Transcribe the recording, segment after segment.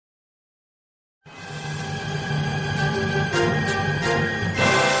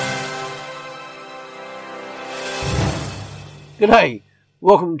G'day,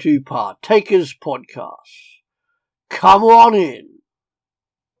 welcome to Partakers Podcast. Come on in.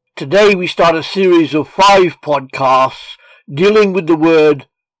 Today we start a series of 5 podcasts dealing with the word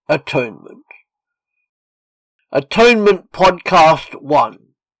atonement. Atonement Podcast 1.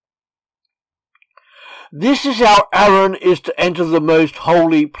 This is how Aaron is to enter the most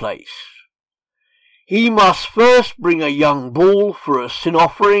holy place. He must first bring a young bull for a sin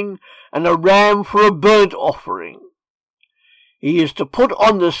offering and a ram for a burnt offering. He is to put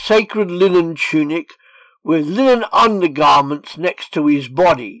on the sacred linen tunic with linen undergarments next to his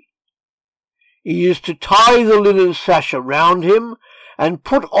body. He is to tie the linen sash around him and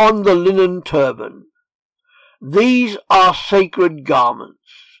put on the linen turban. These are sacred garments,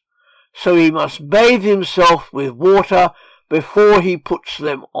 so he must bathe himself with water before he puts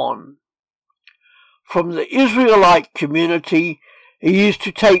them on. From the Israelite community, he is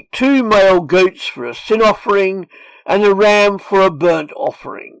to take 2 male goats for a sin offering and a ram for a burnt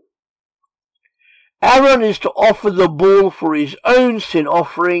offering. Aaron is to offer the bull for his own sin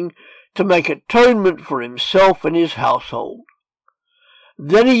offering to make atonement for himself and his household.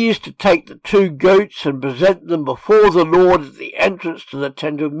 Then he is to take the 2 goats and present them before the Lord at the entrance to the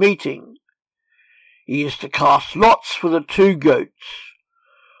tent of meeting. He is to cast lots for the 2 goats,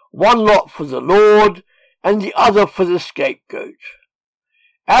 one lot for the Lord and the other for the scapegoat.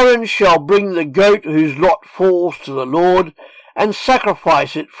 Aaron shall bring the goat whose lot falls to the Lord and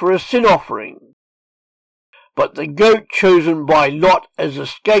sacrifice it for a sin offering. But the goat chosen by lot as a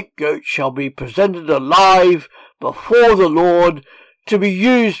scapegoat shall be presented alive before the Lord to be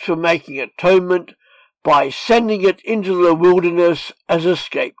used for making atonement by sending it into the wilderness as a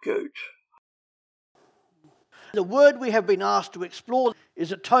scapegoat. The word we have been asked to explore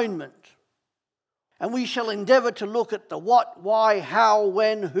is atonement. And we shall endeavour to look at the what, why, how,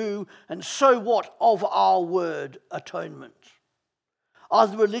 when, who, and so what of our word atonement.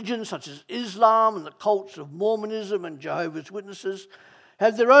 Other religions such as Islam and the cults of Mormonism and Jehovah's Witnesses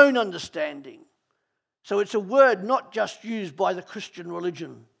have their own understanding. So it's a word not just used by the Christian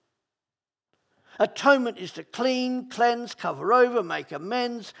religion. Atonement is to clean, cleanse, cover over, make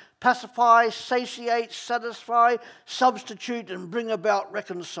amends, pacify, satiate, satisfy, substitute, and bring about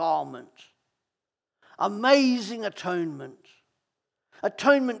reconcilement. Amazing atonement.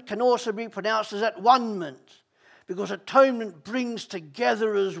 Atonement can also be pronounced as at-one-ment, because atonement brings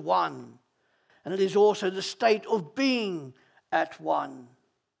together as one, and it is also the state of being at one.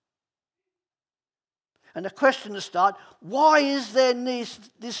 And the question to start, why is there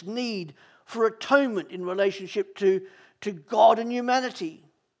this need for atonement in relationship to God and humanity?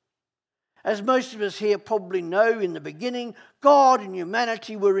 As most of us here probably know, in the beginning, God and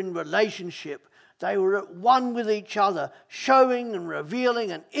humanity were in relationship. They were at one with each other, showing and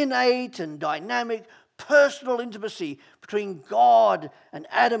revealing an innate and dynamic personal intimacy between God and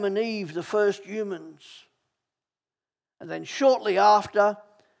Adam and Eve, the first humans. And then shortly after,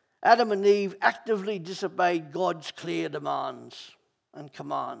 Adam and Eve actively disobeyed God's clear demands and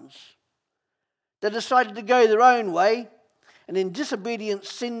commands. They decided to go their own way and in disobedience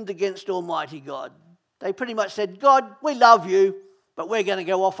sinned against Almighty God. They pretty much said, God, we love you, but we're going to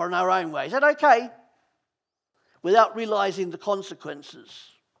go off on our own way. Is that okay? Without realizing the consequences.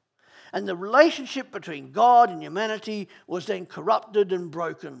 And the relationship between God and humanity was then corrupted and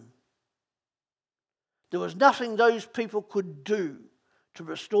broken. There was nothing those people could do to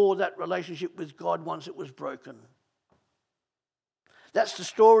restore that relationship with God once it was broken. That's the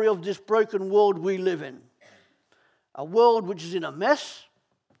story of this broken world we live in. A world which is in a mess.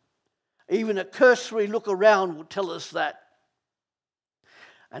 Even a cursory look around will tell us that.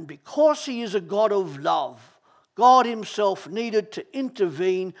 And because he is a God of love, God himself needed to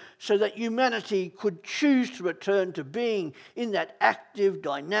intervene so that humanity could choose to return to being in that active,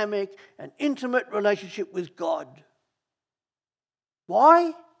 dynamic, and intimate relationship with God.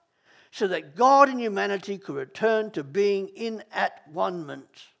 Why? So that God and humanity could return to being in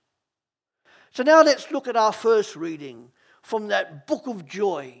at-one-ment. So now let's look at our first reading from that book of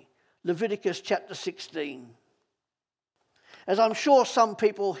joy, Leviticus chapter 16. As I'm sure some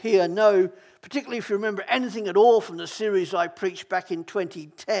people here know, particularly if you remember anything at all from the series I preached back in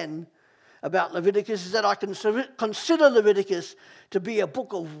 2010 about Leviticus, is that I consider Leviticus to be a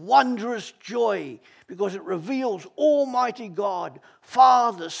book of wondrous joy because it reveals Almighty God,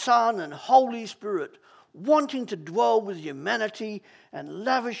 Father, Son, and Holy Spirit wanting to dwell with humanity and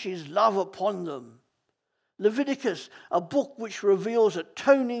lavish his love upon them. Leviticus, a book which reveals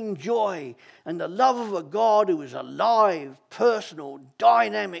atoning joy and the love of a God who is alive, personal,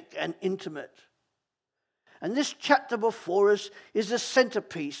 dynamic, and intimate. And this chapter before us is the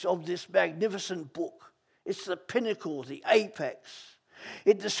centerpiece of this magnificent book. It's the pinnacle, the apex.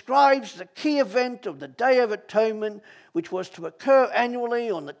 It describes the key event of the Day of Atonement, which was to occur annually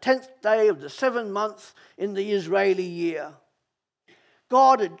on the 10th day of the 7th month in the Israeli year.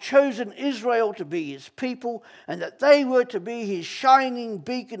 God had chosen Israel to be his people, and that they were to be his shining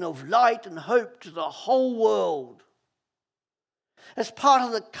beacon of light and hope to the whole world. As part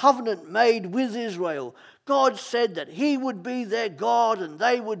of the covenant made with Israel, God said that he would be their God and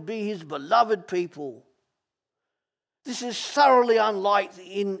they would be his beloved people. This is thoroughly unlike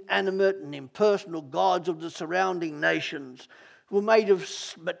the inanimate and impersonal gods of the surrounding nations, who were made of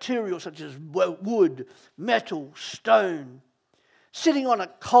materials such as wood, metal, stone, sitting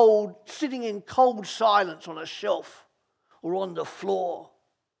in cold silence on a shelf or on the floor.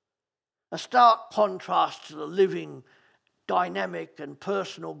 A stark contrast to the living, dynamic and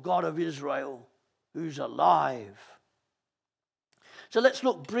personal God of Israel, who's alive. So let's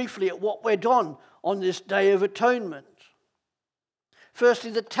look briefly at what went on this Day of Atonement.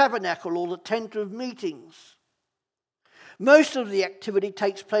 Firstly, the tabernacle, or the tent of meetings. Most of the activity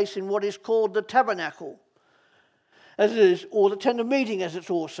takes place in what is called the tabernacle, or the tent of meeting as it's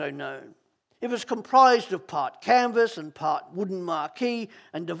also known. It was comprised of part canvas and part wooden marquee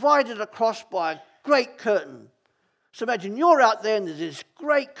and divided across by a great curtain. So imagine you're out there and there's this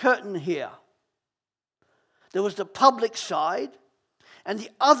great curtain here. There was the public side, and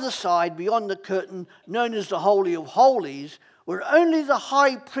the other side beyond the curtain, known as the Holy of Holies, where only the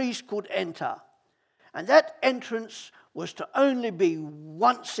high priest could enter. And that entrance was to only be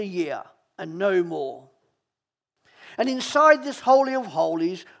once a year and no more. And inside this Holy of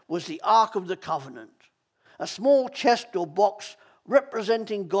Holies was the Ark of the Covenant, a small chest or box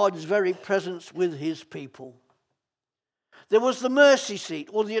representing God's very presence with his people. There was the mercy seat,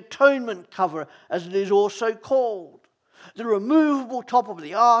 or the atonement cover, as it is also called, the removable top of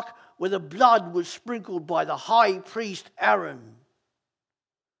the ark where the blood was sprinkled by the high priest Aaron.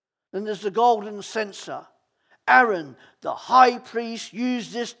 Then there's the golden censer. Aaron, the high priest,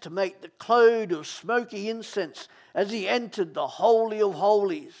 used this to make the cloud of smoky incense as he entered the Holy of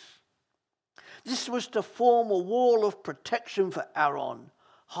Holies. This was to form a wall of protection for Aaron,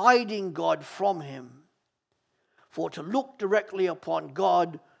 hiding God from him. For to look directly upon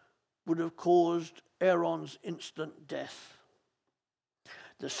God would have caused Aaron's instant death.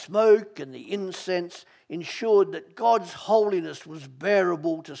 The smoke and the incense ensured that God's holiness was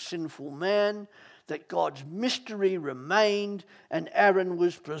bearable to sinful man, that God's mystery remained, and Aaron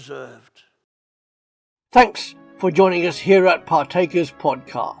was preserved. Thanks for joining us here at Partakers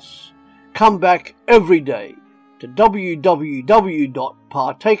Podcasts. Come back every day to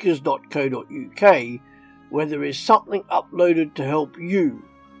www.partakers.co.uk, where there is something uploaded to help you,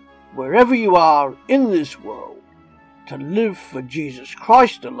 wherever you are in this world, to live for Jesus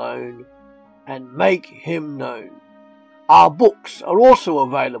Christ alone and make him known. Our books are also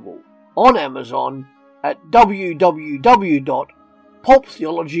available on Amazon at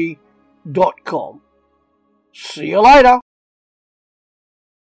www.pulptheology.com. See you later.